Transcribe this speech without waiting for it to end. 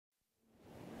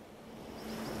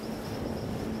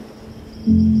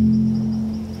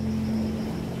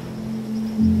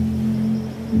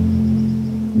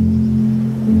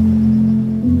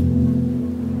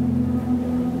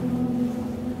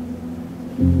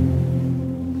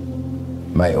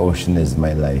My ocean is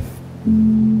my life.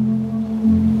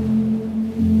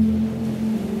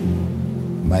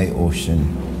 My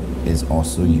ocean is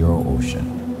also your ocean.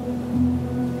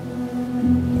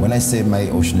 When I say my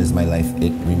ocean is my life,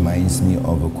 it reminds me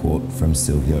of a quote from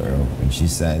Sylvia Earle, and she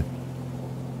said,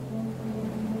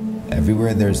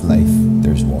 "Everywhere there's life,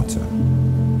 there's water.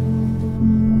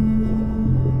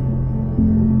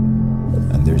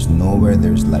 And there's nowhere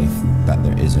there's life that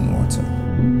there isn't water."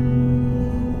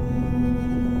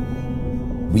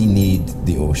 We need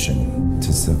the ocean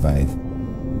to survive.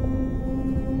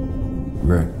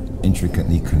 We're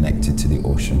intricately connected to the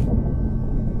ocean.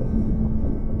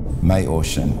 My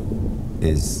ocean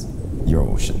is your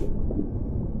ocean.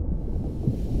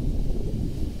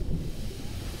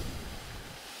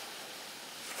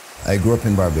 I grew up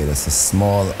in Barbados, a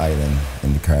small island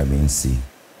in the Caribbean Sea.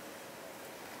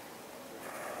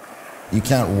 You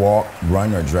can't walk,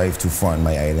 run, or drive too far on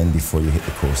my island before you hit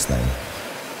the coastline.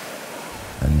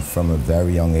 And from a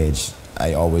very young age,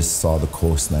 I always saw the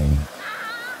coastline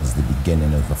as the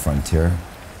beginning of a frontier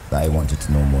that I wanted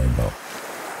to know more about.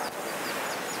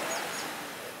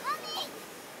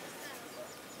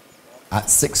 At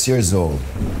 6 years old,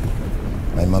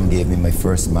 my mom gave me my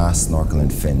first mask, snorkel,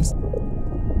 and fins.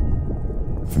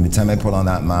 From the time I put on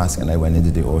that mask and I went into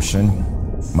the ocean,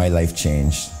 my life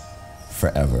changed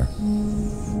forever.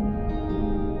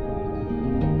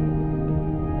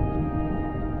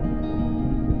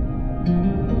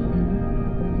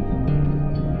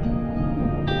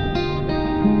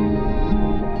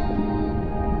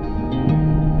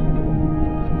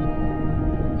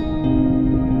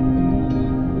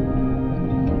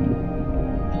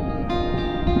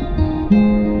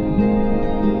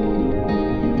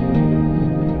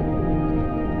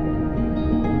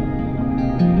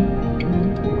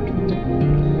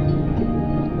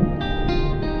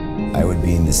 I would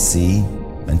be in the sea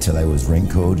until I was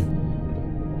wrinkled.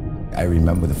 I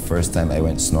remember the first time I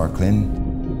went snorkeling,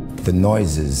 the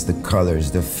noises, the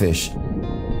colors, the fish.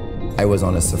 I was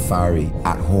on a safari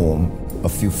at home, a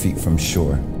few feet from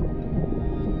shore.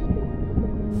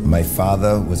 My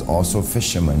father was also a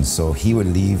fisherman, so he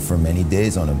would leave for many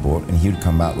days on a boat and he would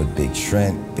come back with big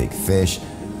shrimp, big fish.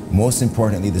 Most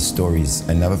importantly, the stories.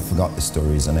 I never forgot the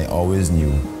stories, and I always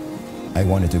knew I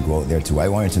wanted to go out there too. I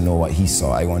wanted to know what he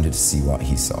saw. I wanted to see what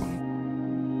he saw.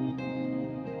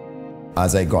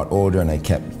 As I got older and I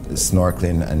kept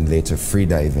snorkeling and later free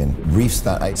diving, reefs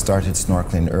that I started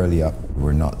snorkeling early up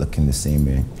were not looking the same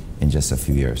way in just a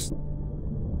few years.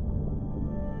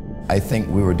 I think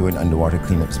we were doing underwater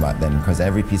cleanups back then because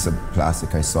every piece of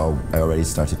plastic I saw, I already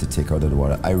started to take out of the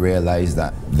water. I realized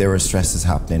that there were stresses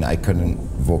happening. I couldn't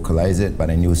vocalize it, but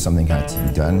I knew something had to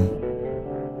be done.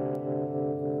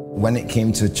 When it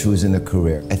came to choosing a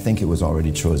career, I think it was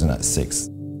already chosen at 6.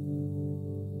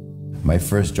 My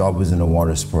first job was in a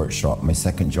water sports shop. My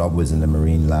second job was in the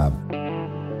marine lab.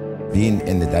 Being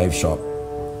in the dive shop,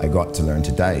 I got to learn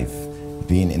to dive.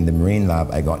 Being in the marine lab,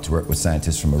 I got to work with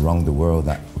scientists from around the world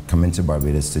that would come into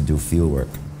Barbados to do field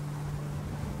work.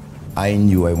 I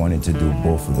knew I wanted to do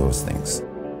both of those things.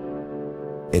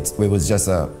 It was just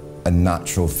a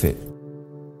natural fit,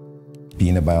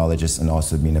 being a biologist and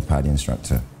also being a PADI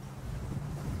instructor.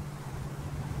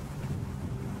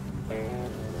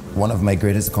 One of my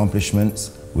greatest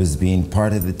accomplishments was being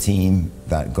part of the team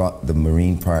that got the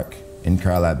marine park in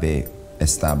Carlisle Bay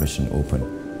established and open.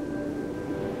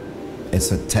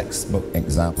 It's a textbook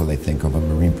example, I think, of a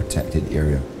marine protected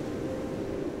area.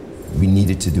 We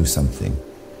needed to do something.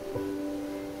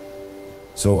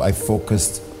 So I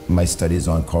focused my studies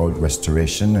on coral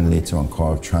restoration and later on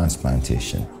coral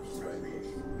transplantation.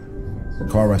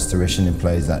 Coral restoration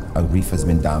implies that a reef has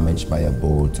been damaged by a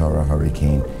boat or a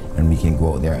hurricane, and we can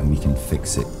go out there and we can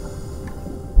fix it.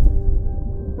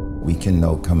 We can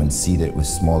now come and seed it with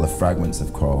smaller fragments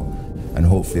of coral, and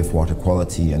hopefully if water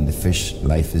quality and the fish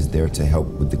life is there to help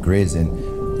with the grazing,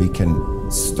 we can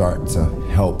start to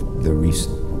help the reefs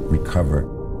recover.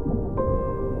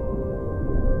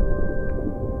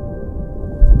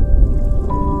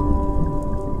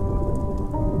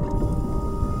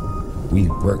 We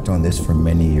worked on this for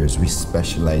many years. We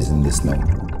specialize in this now.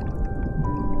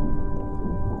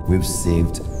 We've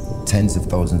saved tens of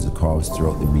thousands of corals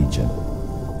throughout the region.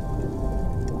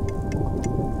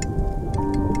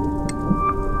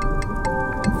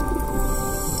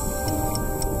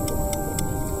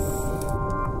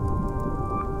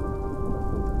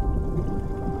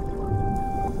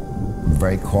 I'm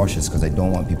very cautious because I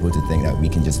don't want people to think that we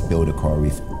can just build a coral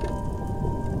reef.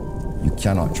 You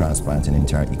cannot transplant an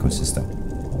entire ecosystem.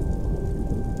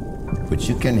 But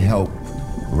you can help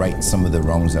right some of the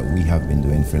wrongs that we have been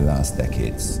doing for the last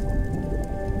decades.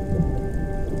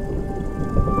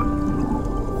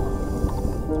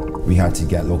 We had to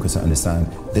get locals to understand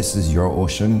this is your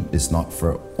ocean. It's not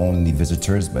for only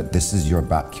visitors, but this is your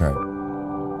backyard.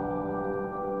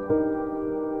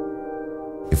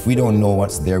 If we don't know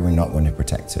what's there, we're not going to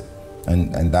protect it.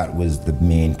 And that was the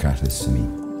main catalyst for me.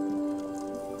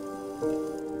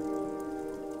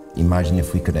 Imagine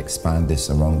if we could expand this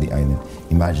around the island.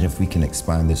 Imagine if we can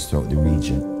expand this throughout the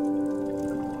region.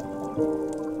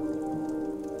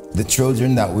 The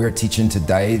children that we're teaching to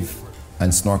dive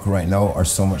and snorkel right now are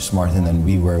so much smarter than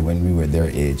we were when we were their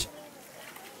age.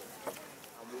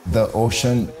 The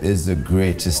ocean is the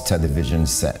greatest television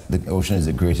set. The ocean is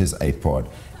the greatest iPod.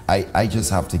 I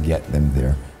just have to get them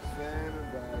there.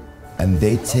 And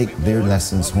they take their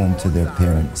lessons home to their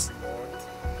parents.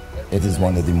 It is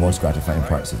one of the most gratifying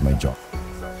parts of my job.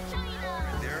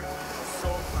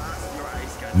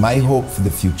 My hope for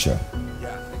the future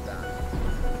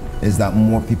is that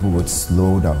more people would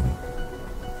slow down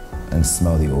and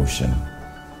smell the ocean.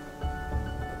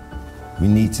 We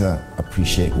need to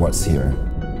appreciate what's here.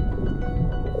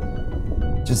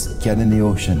 Just get in the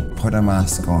ocean, put a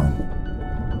mask on.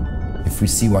 If we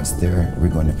see what's there, we're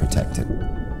going to protect it.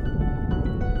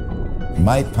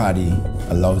 My PADI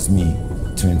allows me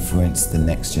to influence the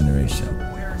next generation.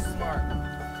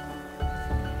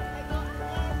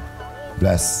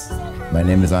 Bless. My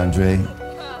name is Andre,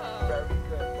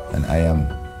 and I am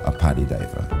a PADI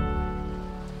diver.